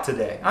flesh out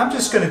today. I'm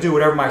just going to do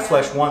whatever my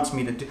flesh wants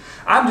me to do.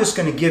 I'm just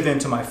going to give in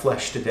to my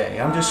flesh today.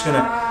 I'm just going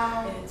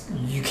to...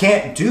 You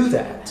can't do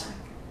that.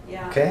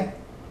 Yeah. Okay?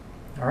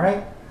 All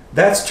right?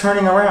 That's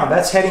turning around.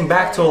 That's heading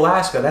back to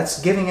Alaska. That's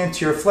giving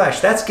into your flesh.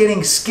 That's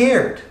getting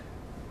scared.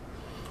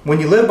 When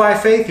you live by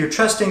faith, you're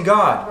trusting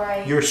God.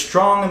 Right. You're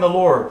strong in the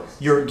Lord.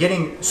 You're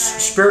getting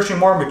spiritually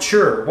more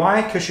mature.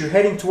 Why? Because you're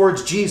heading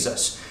towards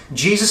Jesus.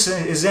 Jesus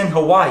is in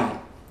Hawaii.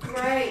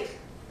 Right.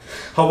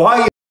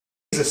 Hawaii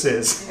Jesus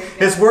is.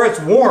 It's where it's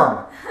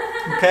warm.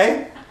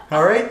 Okay?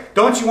 All right?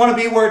 Don't you want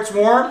to be where it's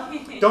warm?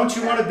 Don't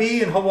you want to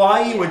be in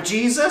Hawaii with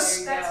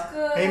Jesus? That's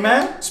good.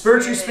 Amen?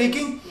 Spiritually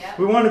speaking, Yep.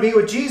 we want to be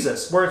with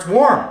Jesus where it's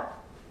warm.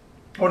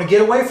 I want to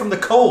get away from the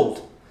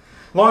cold.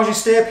 As long as you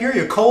stay up here,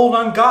 you're cold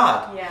on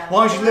God. Yeah. As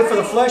long as you live for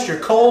the flesh, you're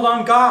cold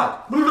on God.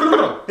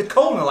 It's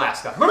cold in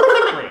Alaska.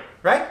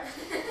 Right?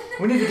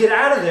 We need to get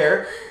out of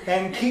there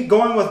and keep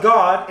going with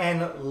God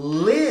and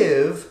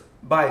live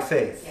by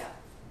faith. Yeah.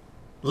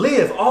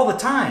 Live all the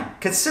time,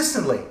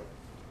 consistently,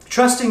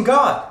 trusting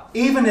God.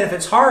 Even if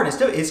it's hard, it's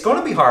going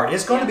to be hard.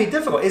 It's going to be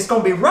difficult. It's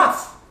going to be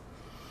rough.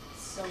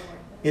 So worth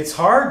it. It's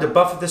hard to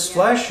buffet this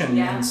flesh and,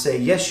 Yeah. and say,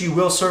 yes, you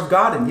will serve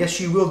God, and yes,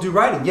 you will do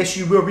right, and yes,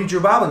 you will read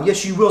your Bible, and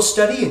yes, you will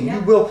study, and you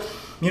will,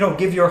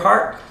 give your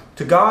heart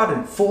to God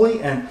and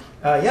fully. And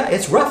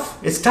it's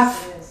rough. It's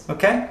tough. It is.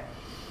 Okay?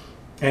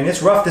 And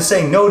it's rough to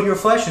say no to your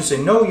flesh and say,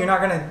 no, you're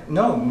not going to,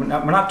 no, we're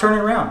not turning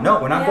around.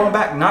 No, we're not going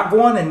back. Not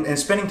going and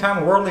spending time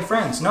with worldly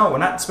friends. No, we're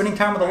not spending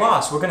time with the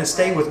lost. We're going to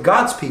stay with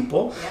God's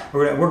people.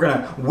 Yeah. We're going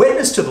to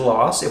witness to the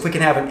lost. If we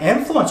can have an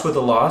influence with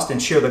the lost and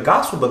share the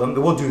gospel with them,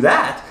 then we'll do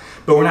that.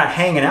 But we're not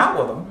hanging out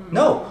with them. Mm-hmm.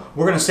 No,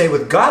 we're going to stay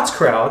with God's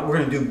crowd. We're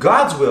going to do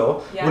God's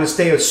will. Yeah. We're going to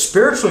stay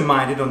spiritually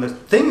minded on the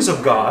things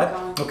of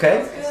God.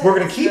 Okay? That's We're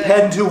going to keep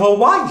heading to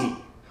Hawaii,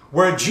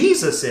 where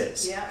Jesus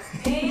is. Yeah.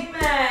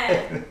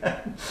 Amen.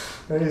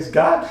 Praise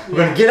God. We're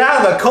going to get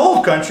out of the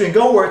cold country and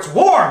go where it's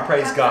warm.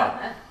 Praise God.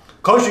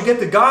 The closer you get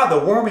to God,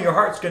 the warmer your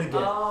heart's going to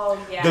get. Oh,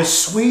 yeah. The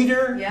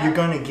sweeter Yeah. you're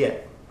going to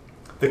get.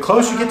 The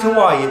closer you get to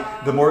Hawaii,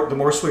 the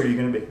more sweeter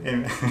you're going to be.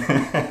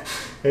 Amen.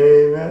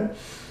 Amen.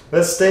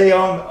 Let's stay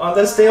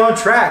on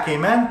track.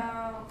 Amen.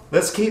 Wow.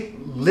 Let's keep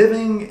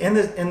living in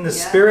the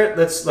Spirit.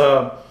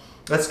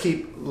 Let's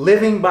keep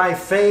living by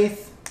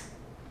faith.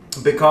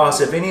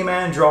 Because if any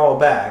man draw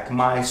back,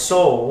 my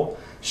soul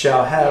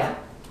shall have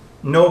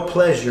no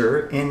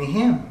pleasure in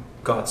him,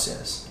 God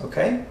says.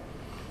 Okay?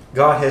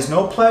 God has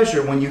no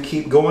pleasure when you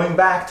keep going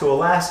back to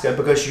Alaska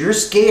because you're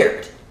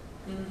scared.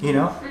 You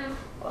know?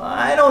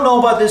 I don't know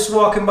about this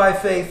walking by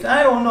faith.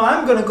 I don't know.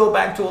 I'm going to go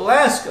back to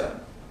Alaska.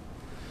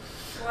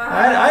 Wow.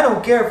 I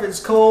don't care if it's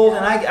cold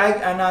and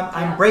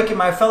I'm breaking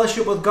my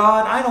fellowship with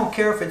God. I don't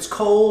care if it's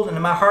cold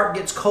and my heart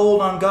gets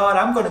cold on God.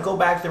 I'm going to go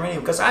back there anyway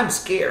because I'm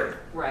scared.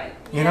 Right.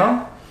 You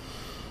know?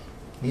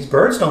 These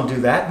birds don't do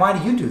that. Why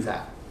do you do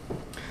that?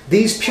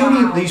 These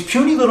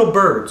puny little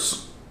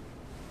birds,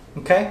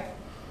 okay?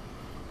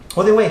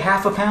 Well, they weigh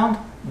half a pound.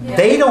 Yeah.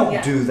 They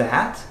don't do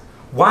that.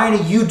 Why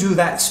do you do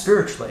that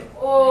spiritually?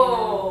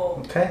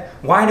 Oh. Okay?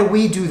 Why do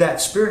we do that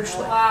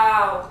spiritually?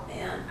 Wow.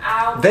 Man.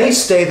 Ow. They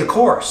stay the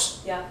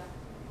course. Yeah.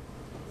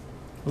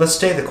 Let's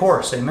stay the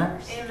course. Amen?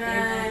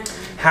 Amen.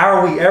 How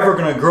are we ever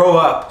going to grow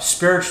up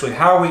spiritually?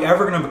 How are we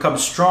ever going to become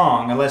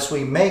strong unless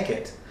we make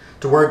it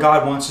to where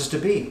God wants us to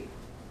be?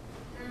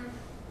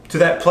 To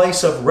that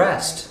place of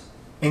rest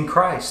in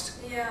Christ.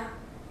 Yeah.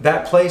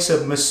 That place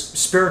of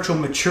spiritual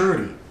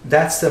maturity.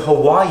 That's the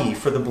Hawaii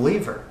for the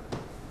believer.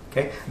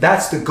 Okay?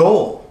 That's the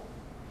goal.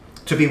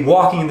 To be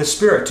walking in the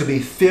Spirit. To be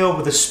filled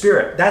with the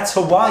Spirit. That's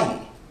Hawaii.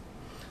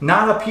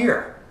 Not up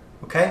here.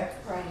 Okay?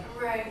 Right.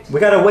 Right. We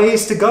got a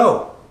ways to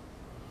go.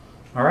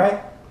 All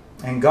right?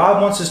 And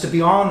God wants us to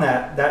be on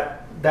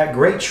that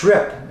great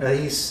trip that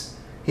He's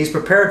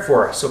prepared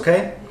for us.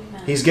 Okay?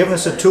 Amen. He's given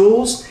us the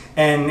tools,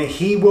 and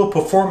He will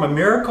perform a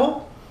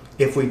miracle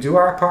if we do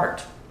our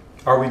part.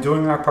 Are we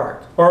doing our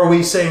part? Or are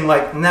we saying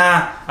like,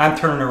 nah, I'm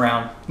turning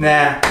around.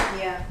 Nah,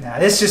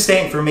 this just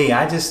ain't for me.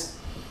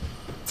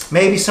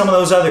 Maybe some of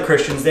those other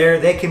Christians there,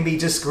 they can be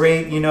just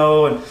great,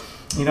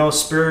 and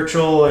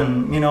spiritual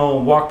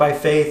and, walk by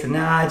faith. And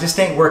nah, it just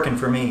ain't working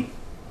for me.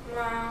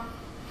 Wow.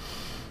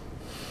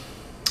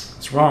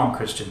 It's wrong,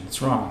 Christian.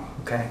 It's wrong,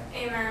 okay?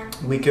 Amen.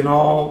 We can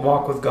all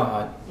walk with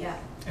God. Yeah.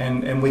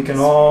 And we can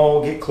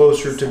all get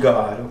closer to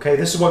God. Okay,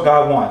 this is what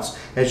God wants.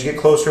 As you get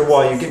closer,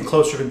 while you're getting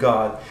closer to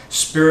God,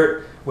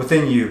 Spirit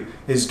within you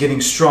is getting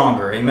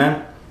stronger.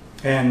 Amen.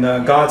 And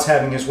God's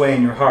having His way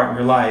in your heart and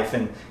your life,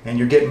 and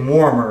you're getting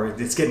warmer.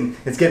 It's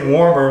getting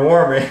warmer and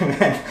warmer.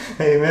 Amen.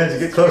 Amen. As you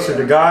get closer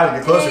to God,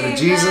 get closer to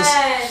Jesus.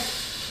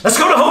 Let's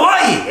go to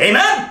Hawaii.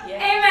 Amen. Yeah.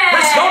 Amen.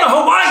 Let's go to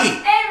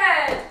Hawaii.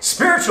 Amen.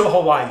 Spiritual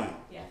Hawaii.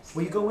 Yes.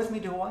 Will you go with me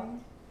to Hawaii?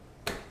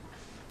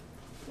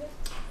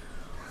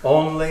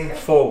 Only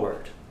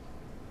forward.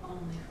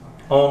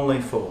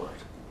 Only forward.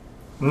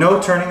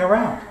 No turning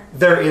around.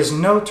 There is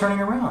no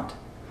turning around.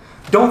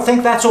 Don't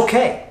think that's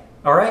okay.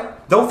 All right?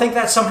 Don't think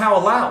that's somehow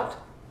allowed.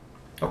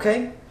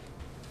 Okay?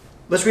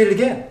 Let's read it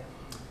again.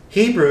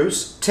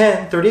 Hebrews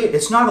 10:38.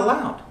 It's not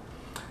allowed.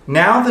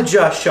 Now the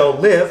just shall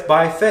live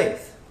by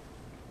faith.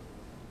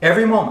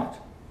 Every moment.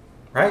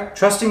 Right?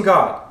 Trusting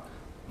God.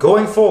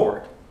 Going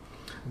forward.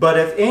 But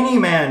if any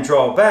man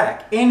draw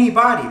back,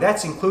 anybody,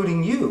 that's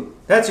including you,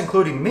 that's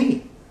including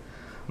me,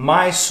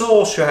 my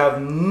soul shall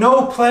have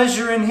no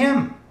pleasure in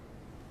him.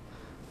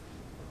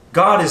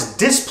 God is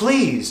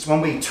displeased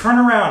when we turn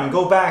around and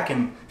go back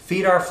and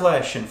feed our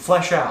flesh and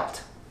flesh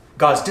out.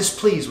 God's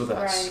displeased with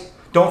us. Right.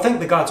 Don't think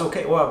that God's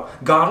okay. Well,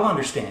 God will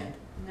understand.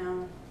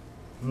 No.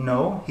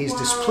 No, He's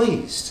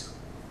displeased.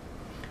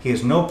 He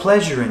has no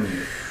pleasure in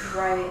you.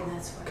 Right, and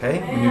that's what. Okay,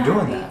 when you're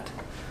doing that.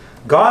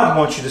 God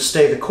wants you to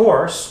stay the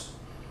course.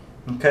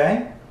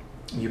 Okay?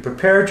 You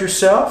prepared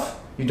yourself.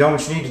 You done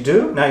what you need to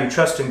do. Now you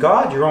trust in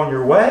God. You're on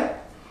your way.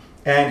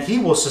 And He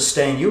will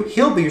sustain you.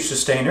 He'll be your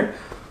sustainer.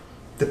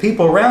 The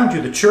people around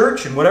you, the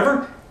church and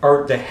whatever,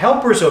 are the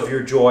helpers of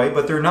your joy,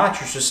 but they're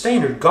not your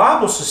sustainer.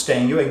 God will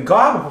sustain you, and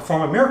God will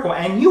perform a miracle,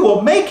 and you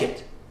will make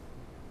it.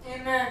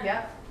 Amen.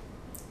 Yeah.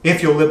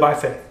 If you'll live by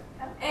faith.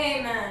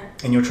 Amen.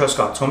 And you'll trust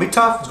God. It's going to be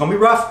tough. It's going to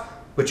be rough,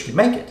 but you can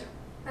make it.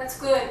 That's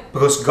good.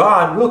 Because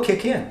God will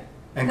kick in,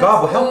 and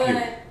God will help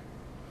you.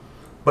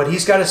 But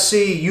He's got to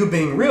see you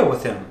being real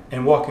with Him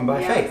and walking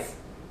by faith.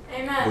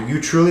 Amen. Will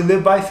you truly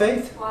live by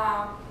faith?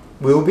 Wow.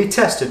 We will be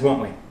tested,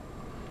 won't we?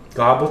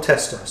 God will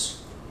test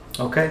us.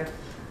 Okay?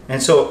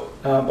 And so,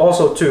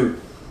 also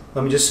too,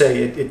 let me just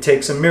say, it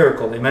takes a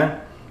miracle,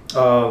 amen?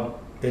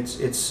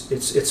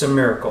 It's a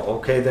miracle,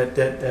 okay,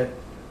 that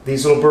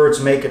these little birds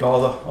make it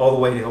all the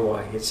way to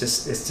Hawaii. It's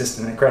just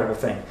an incredible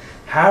thing.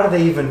 How do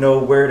they even know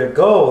where to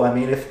go? I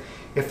mean,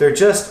 if they're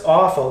just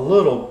off a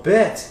little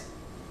bit,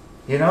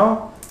 they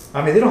don't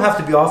have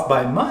to be off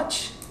by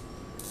much.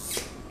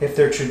 If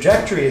their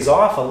trajectory is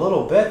off a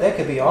little bit, they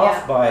could be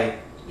off by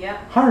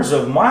hundreds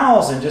of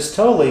miles and just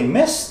totally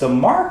miss the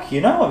mark.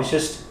 It's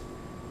just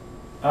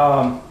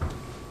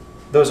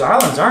those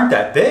islands aren't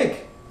that big.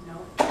 No.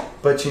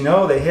 But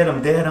they hit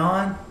them dead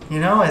on.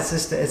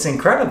 It's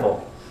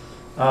incredible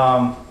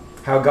how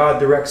God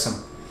directs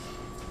them.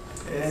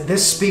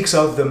 This speaks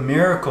of the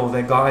miracle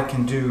that God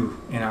can do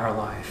in our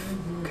life.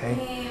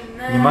 Okay?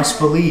 Amen. You must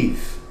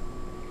believe.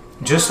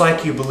 Just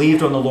like you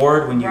believed on the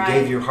Lord when you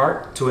gave your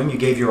heart to Him, you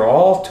gave your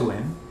all to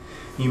Him,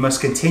 you must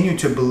continue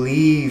to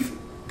believe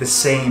the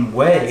same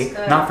way,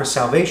 not for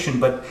salvation,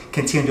 but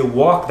continue to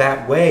walk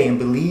that way and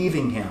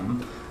believing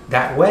Him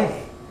that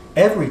way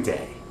every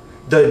day.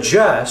 The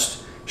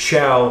just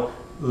shall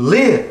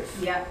live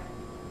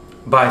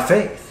by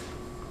faith,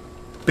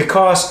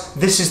 because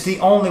this is the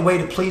only way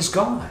to please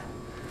God.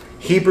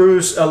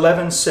 Hebrews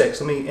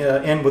 11:6. Let me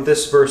end with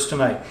this verse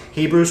tonight.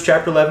 Hebrews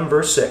chapter 11,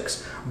 verse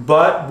 6.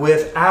 But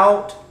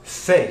without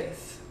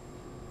faith,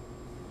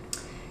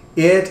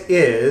 it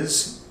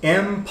is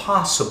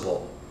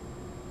impossible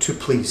to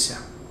please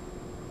Him.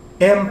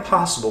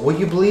 Impossible. Will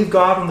you believe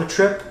God on the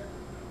trip?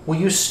 Will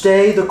you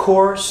stay the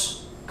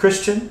course,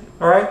 Christian?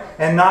 All right?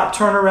 And not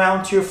turn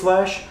around to your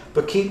flesh,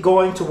 but keep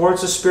going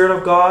towards the Spirit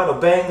of God,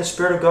 obeying the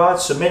Spirit of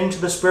God, submitting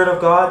to the Spirit of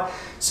God,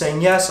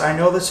 saying, yes, I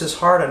know this is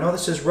hard, I know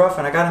this is rough,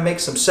 and I got to make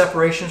some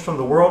separations from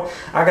the world.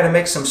 I got to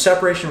make some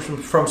separation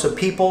from some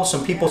people,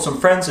 some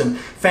friends and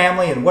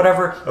family and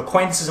whatever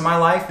acquaintances in my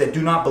life that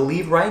do not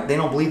believe right. They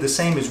don't believe the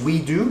same as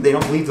we do. They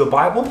don't believe the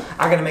Bible.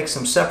 I got to make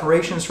some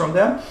separations from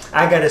them.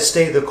 I got to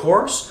stay the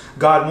course.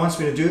 God wants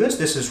me to do this.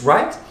 This is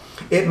right.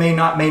 It may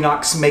not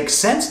make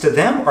sense to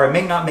them, or it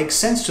may not make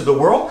sense to the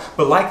world,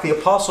 but like the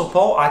Apostle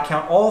Paul, I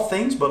count all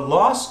things but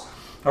loss,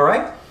 all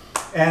right?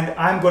 And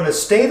I'm going to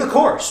stay the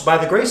course. By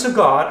the grace of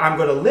God, I'm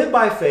going to live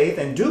by faith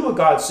and do what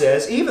God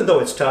says, even though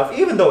it's tough,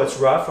 even though it's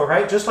rough, all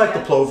right? Just like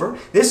the plover.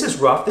 This is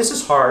rough, this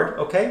is hard,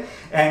 okay?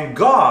 And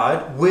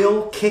God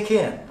will kick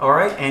in, all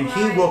right? And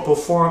He will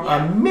perform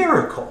a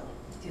miracle,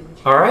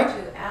 all right?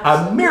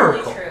 A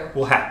miracle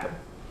will happen.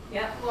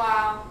 Yep.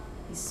 Wow.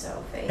 He's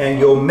so faithful. And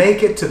you'll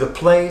make it to the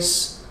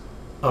place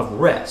of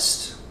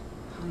rest,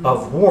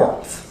 of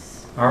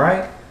warmth. All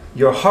right?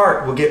 Your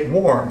heart will get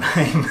warm.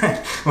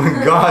 Amen.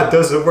 When God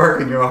does the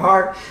work in your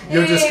heart,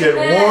 you'll just get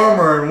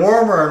warmer and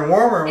warmer and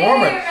warmer and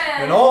warmer.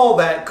 Amen. And all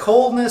that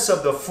coldness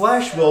of the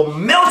flesh will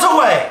melt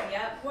away.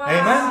 Yep. Wow.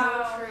 Amen.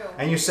 So true.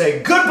 And you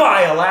say,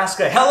 goodbye,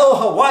 Alaska. Hello,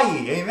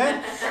 Hawaii.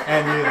 Amen.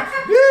 And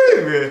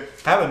you're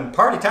having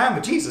party time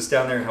with Jesus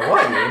down there in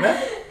Hawaii.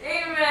 Amen.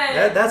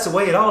 Amen. That's the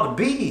way it ought to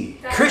be.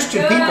 That's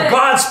Christian good. people,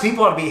 God's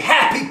people ought to be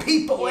happy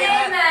people.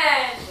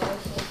 Amen.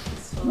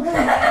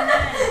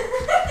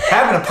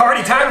 Having a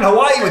party time in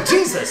Hawaii with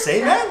Jesus.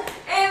 Amen.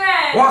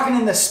 Amen. Walking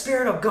in the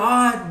Spirit of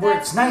God where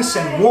it's nice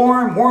and good.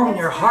 warm in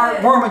your That's heart,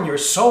 good. warm in your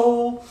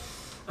soul.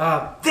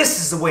 This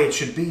is the way it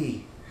should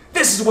be.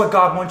 This is what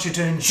God wants you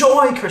to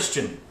enjoy,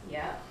 Christian.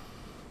 Yeah.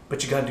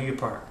 But you got to do your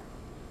part.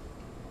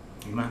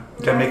 Amen.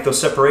 You got to make those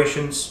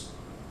separations,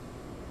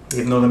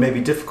 even though they may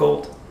be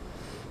difficult.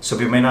 Some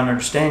people may not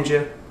understand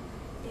you.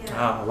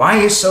 Yeah. Why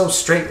are you so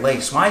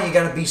straight-laced? Why you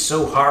got to be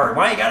so hard?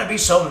 Why you got to be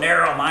so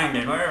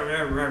narrow-minded?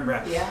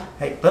 Yeah.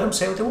 Hey, let them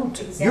say what they want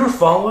to. Exactly. You're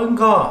following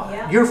God.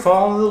 Yeah. You're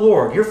following the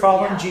Lord. You're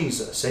following Yeah.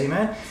 Jesus.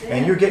 Amen? That's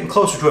And it. you're getting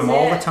closer to Him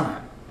all the That's it.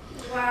 time.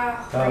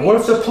 Wow. What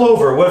if the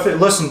plover, what if it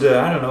listened to,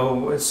 I don't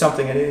know,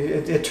 something, and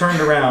it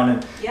turned around,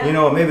 and, Yeah. you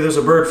know, maybe there's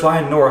a bird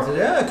flying north,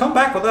 and, come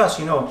back with us,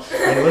 you know.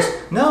 And it listen,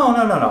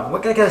 no. We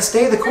got to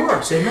stay the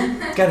course, amen?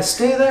 Got to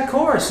stay that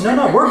course.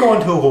 No, we're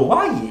going to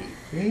Hawaii.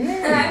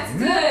 Yeah. That's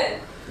good.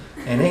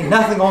 And ain't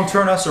nothing going to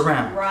turn us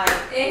around. Right.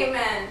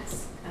 Amen.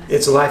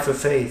 It's a life of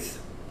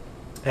faith,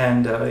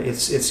 and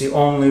it's the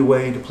only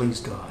way to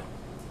please God.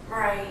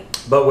 Right.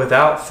 But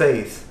without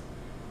faith,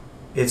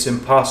 it's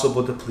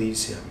impossible to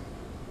please Him.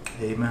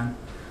 Amen.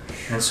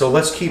 And so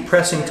let's keep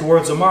pressing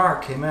towards the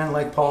mark. Amen.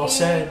 Like Paul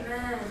said,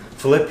 Amen.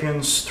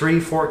 Philippians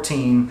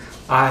 3:14,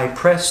 I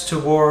press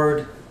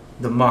toward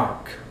the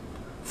mark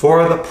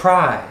for the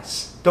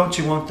prize. Don't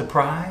you want the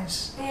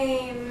prize?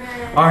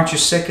 Amen. Aren't you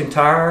sick and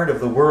tired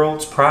of the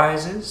world's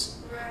prizes?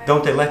 Right.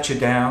 Don't they let you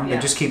down? Yeah.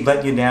 They just keep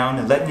letting you down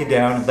and letting you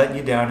down and letting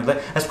you down.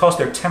 That's because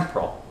they're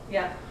temporal.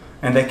 Yeah.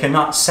 And they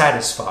cannot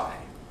satisfy.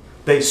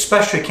 They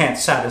especially can't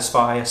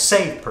satisfy a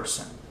saved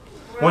person.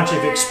 Once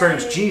you've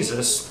experienced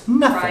Jesus,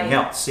 nothing Right.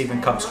 else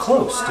even comes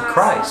close to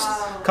Christ,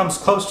 comes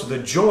close to the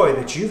joy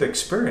that you've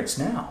experienced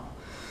now.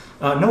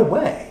 No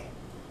way.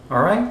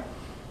 All right?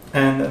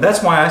 And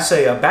that's why I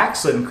say a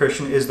backslidden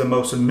Christian is the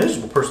most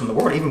miserable person in the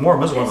world, even more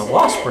miserable than a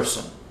lost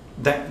person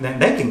than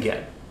they can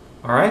get.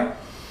 All right?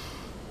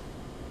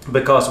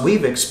 Because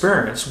we've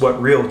experienced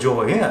what real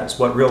joy is,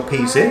 what real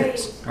peace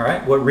is, all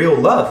right? What real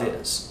love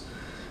is.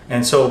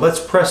 And so let's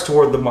press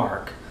toward the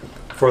mark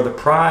for the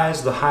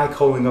prize, the high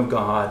calling of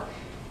God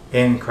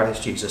in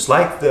Christ Jesus,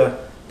 like the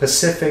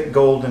Pacific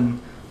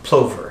golden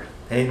plover.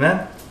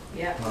 Amen?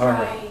 Yeah. All right.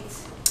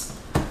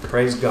 Right.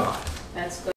 Praise God. That's good.